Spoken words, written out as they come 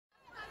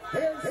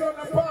Hands on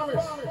the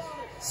parish.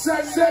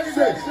 Send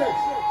it.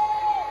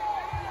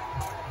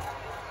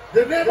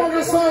 The name of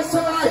the song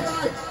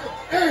tonight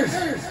is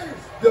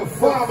The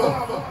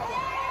Father.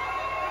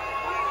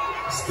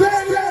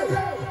 Stand up.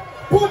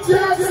 Put your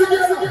hands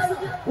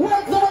together.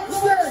 Welcome on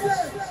stage.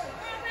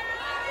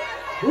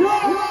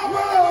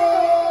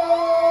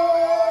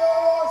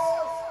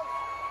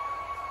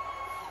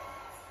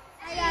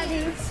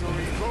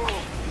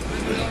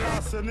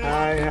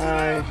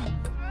 Hi.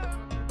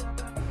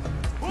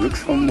 Look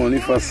some money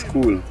for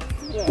school.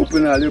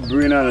 Open all your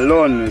brain and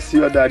learn. See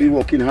your daddy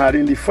working hard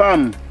in the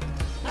farm.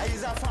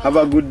 Have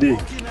a good day.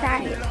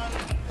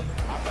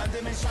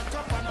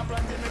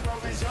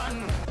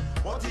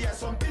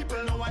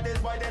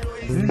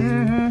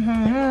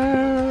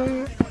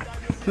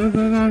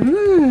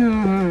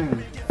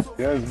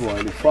 Yes,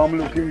 boy. The farm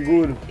looking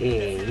good.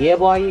 Yeah,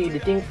 boy. The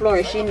thing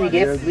flourishing. We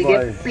get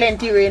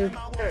plenty rain.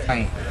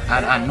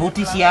 And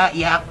notice here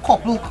a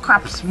couple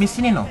crops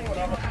missing, you know.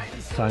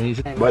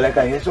 But like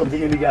I hear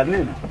something in the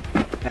garden.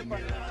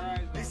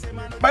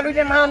 But with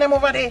them hand them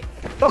over there.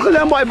 Talk to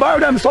them, boy. Borrow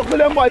them. Talk to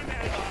them, boy.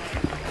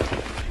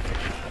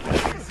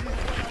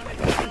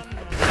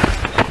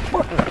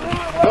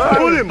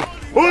 Hold him.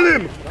 Hold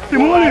him.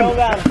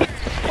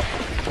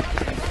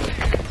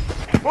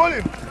 Hold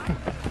him.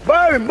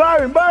 Borrow him.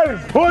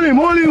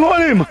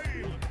 Hold him.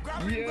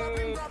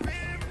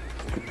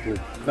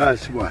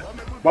 That's boy.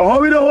 But how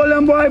we don't hold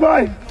them,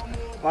 boy?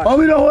 How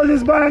we don't hold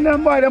this boy and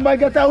them, boy? Them boy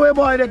get away,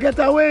 boy. They get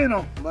away, you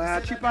know. Boy, a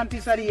chip and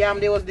piece of the yam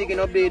they was digging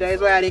up there. That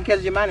is why I didn't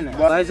catch the man, you know.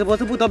 Boy, I supposed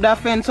to put up that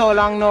fence so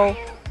long now.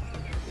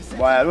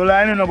 Boy, I don't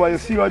lie, you know, boy. You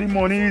see how the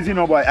money is, you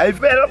know, boy. I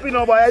fed up, you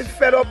know, boy. I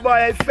fed up, boy.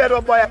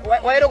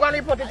 Why you don't want to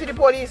report it to the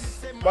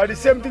police? But the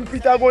same thing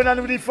Peter going on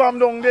with the farm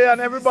down there,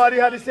 and everybody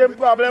had the same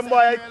problem,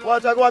 boy.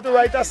 Watch, I got to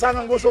write a song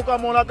and go Soca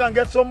Monarch and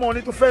get some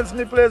money to fence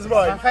me place,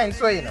 boy. I find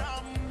so, you know.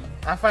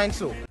 I find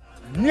so.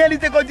 Nearly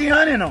take out the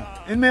hand, you know,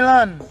 in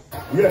Milan.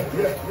 Yeah.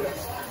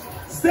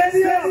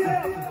 Steady up.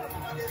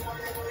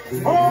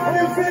 All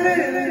the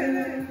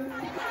feeling.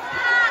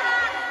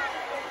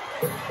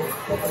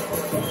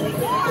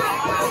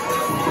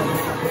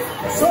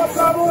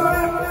 Soca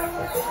Monarch.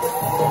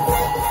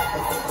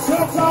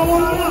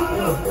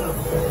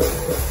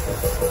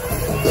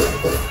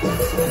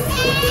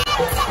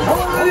 How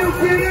are you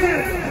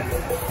feeling?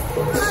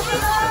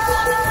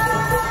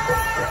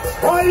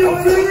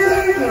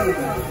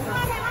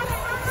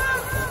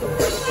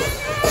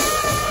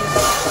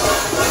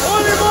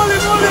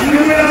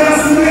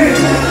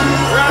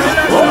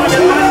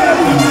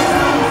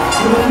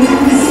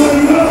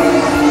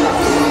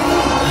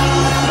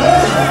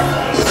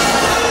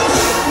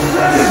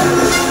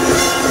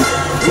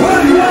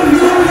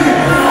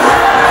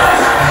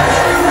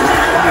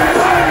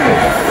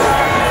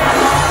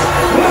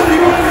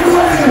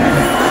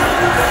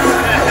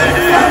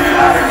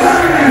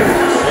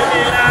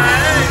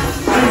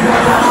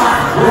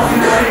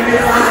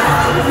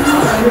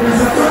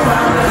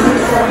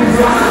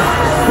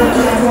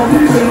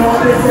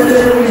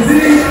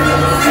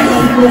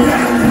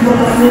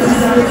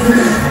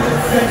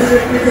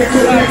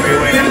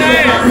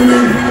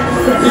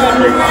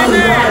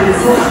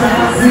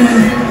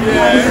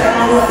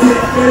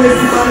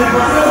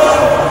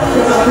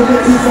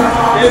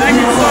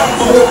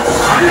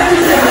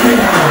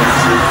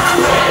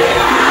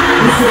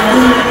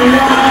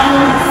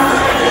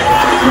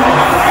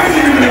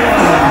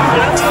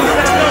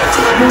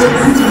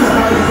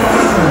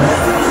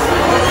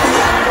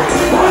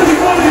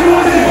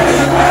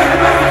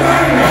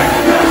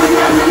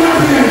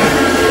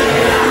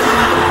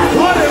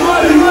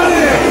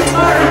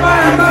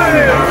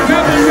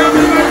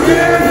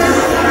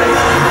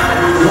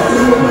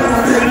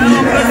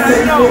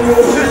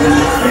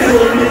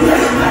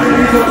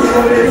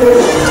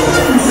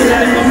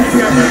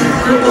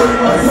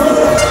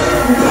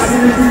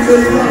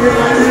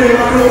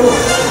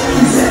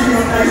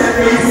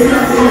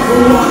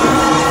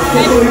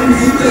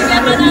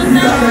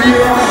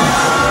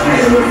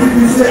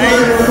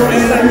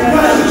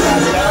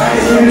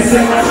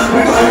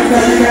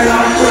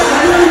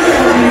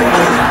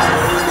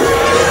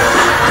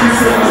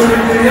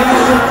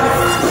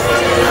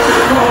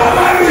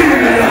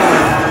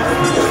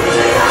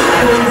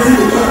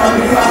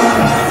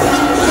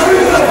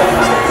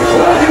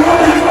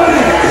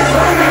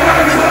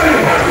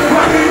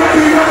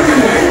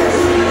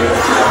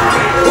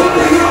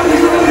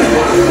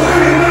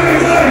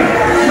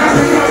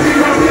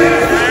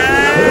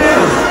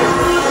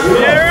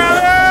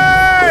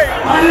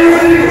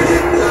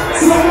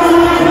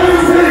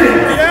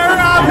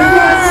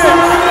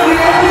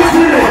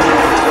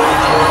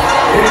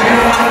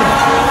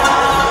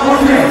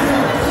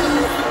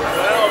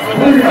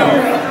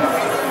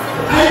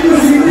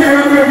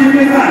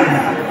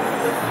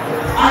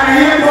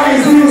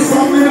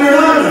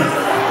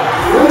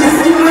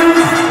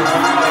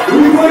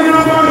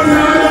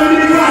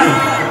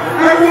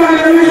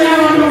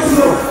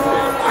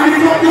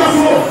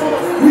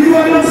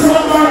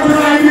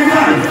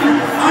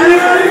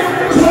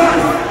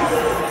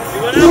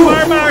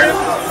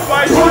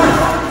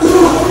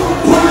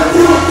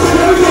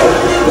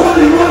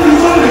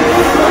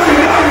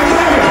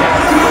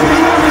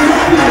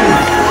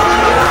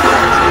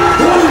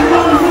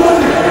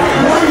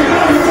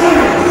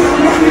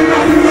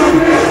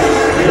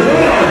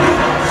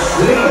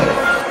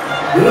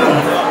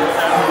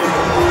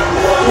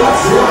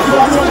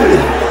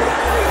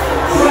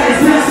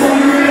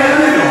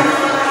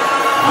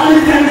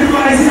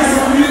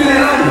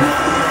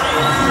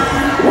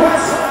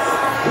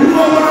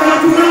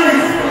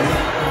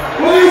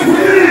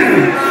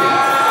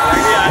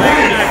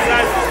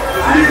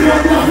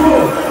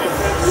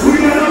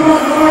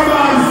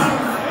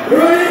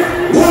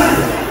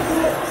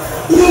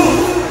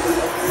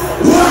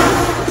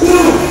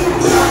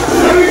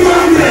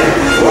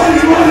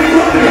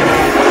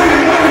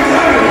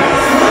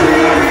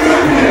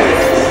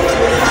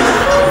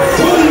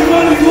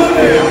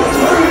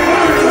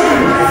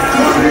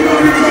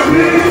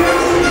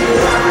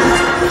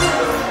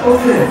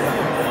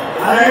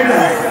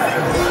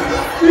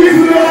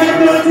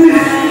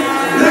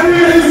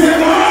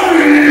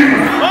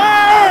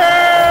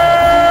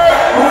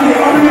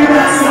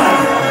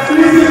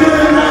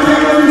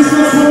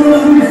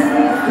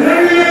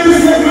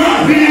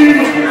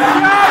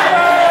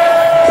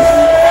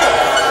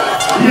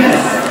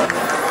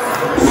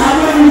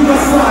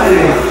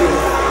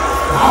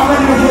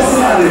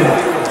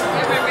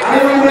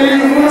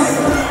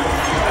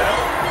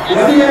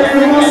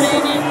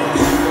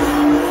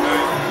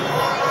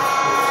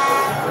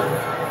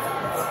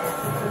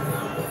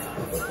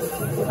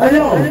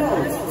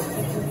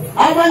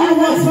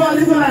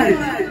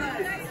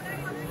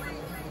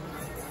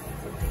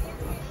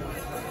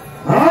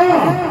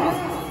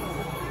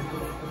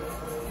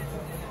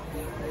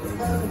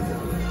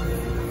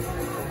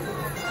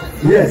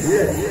 Yes.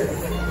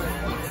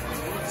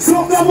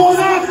 Soca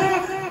Monarch,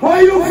 how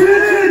are you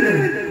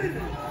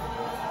feeling?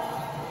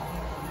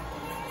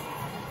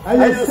 I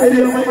just say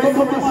you might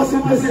come to us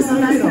in this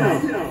tonight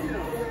now.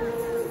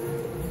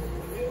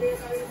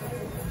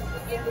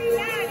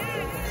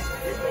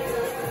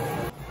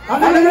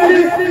 Are you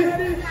ready?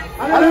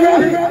 Are you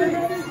ready?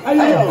 Are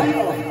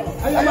you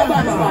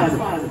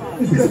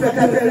it's the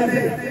better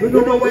we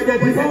don't know where they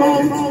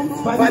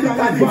belong, but we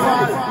can be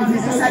fast. It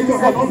is a sign of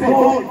the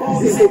people.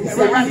 It is a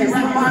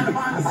man.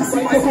 It is a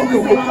sign of the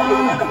people.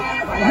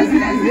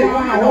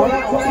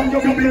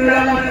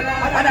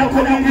 And I'm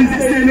coming to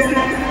this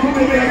day.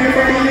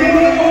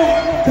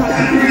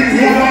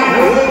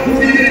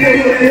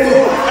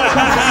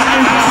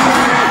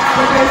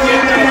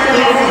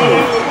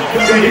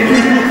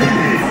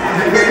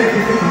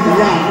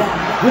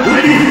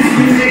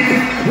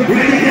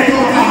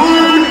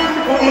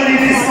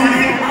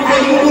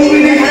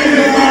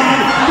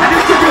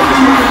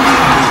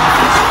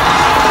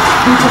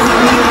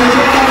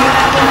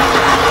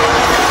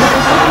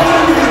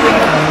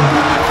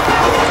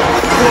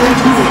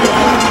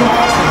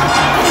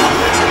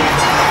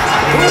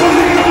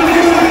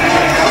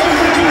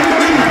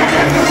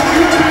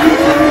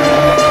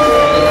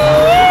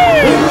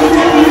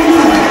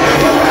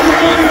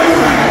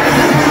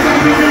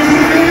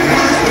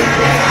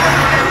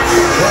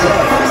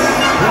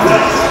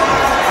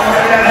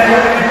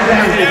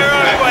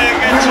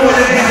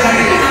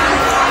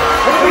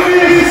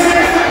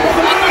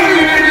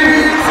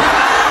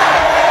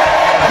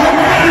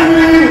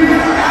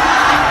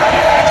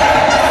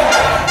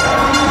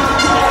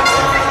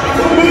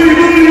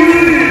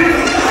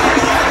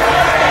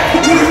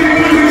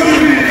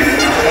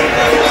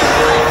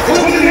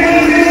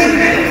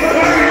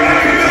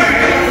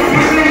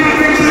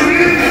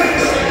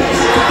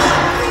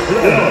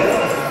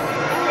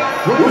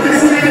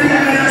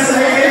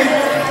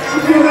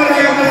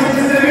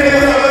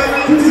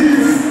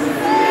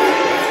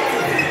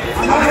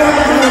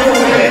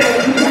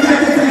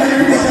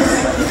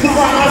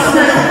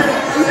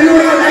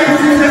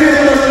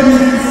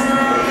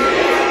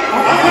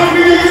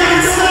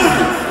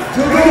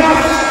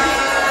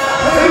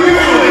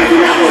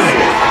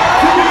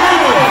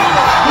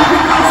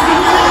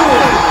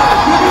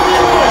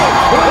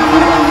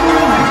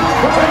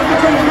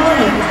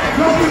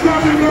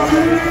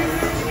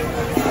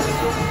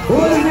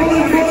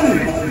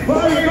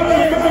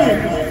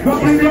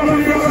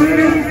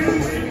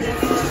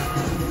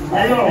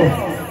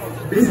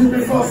 This is the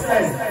first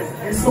time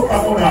in Soca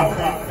Monarch.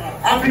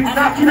 I've been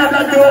knocking at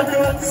the door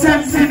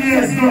 17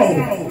 years now.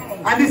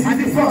 And this is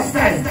the first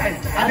time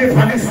I did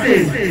on the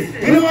stage.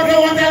 You know what I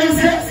want to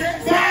say?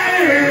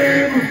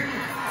 Fire him!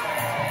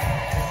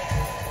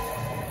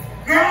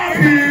 Grab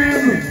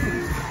him!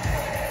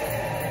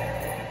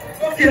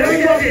 Okay, let me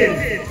go again.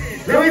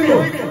 Let me go.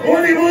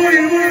 Hold him. Grab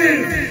him. Hold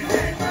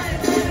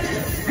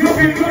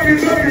him.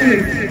 Grab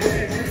him.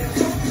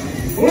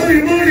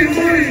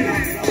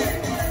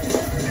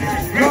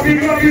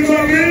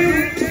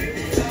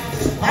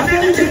 And then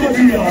you take a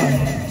video.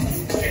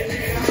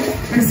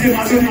 You see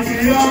my son is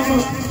young.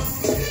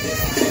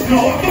 No,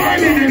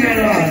 I'm in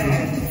there.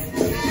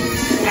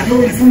 I know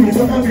it's true, it's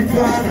not a big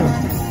plan.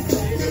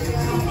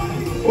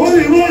 Hold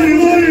him. Grab him.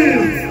 Hold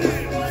him.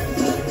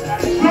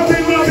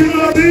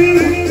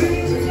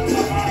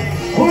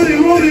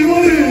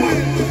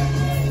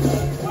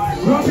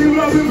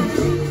 Grab him.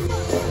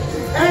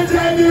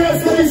 Enjoy the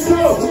rest of the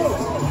show.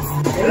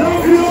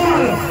 Love you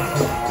all.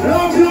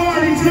 Love you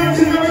all, in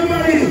churches,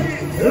 everybody.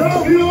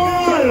 Love you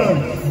all.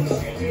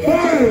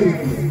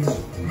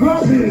 Bye.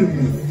 Grab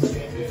him.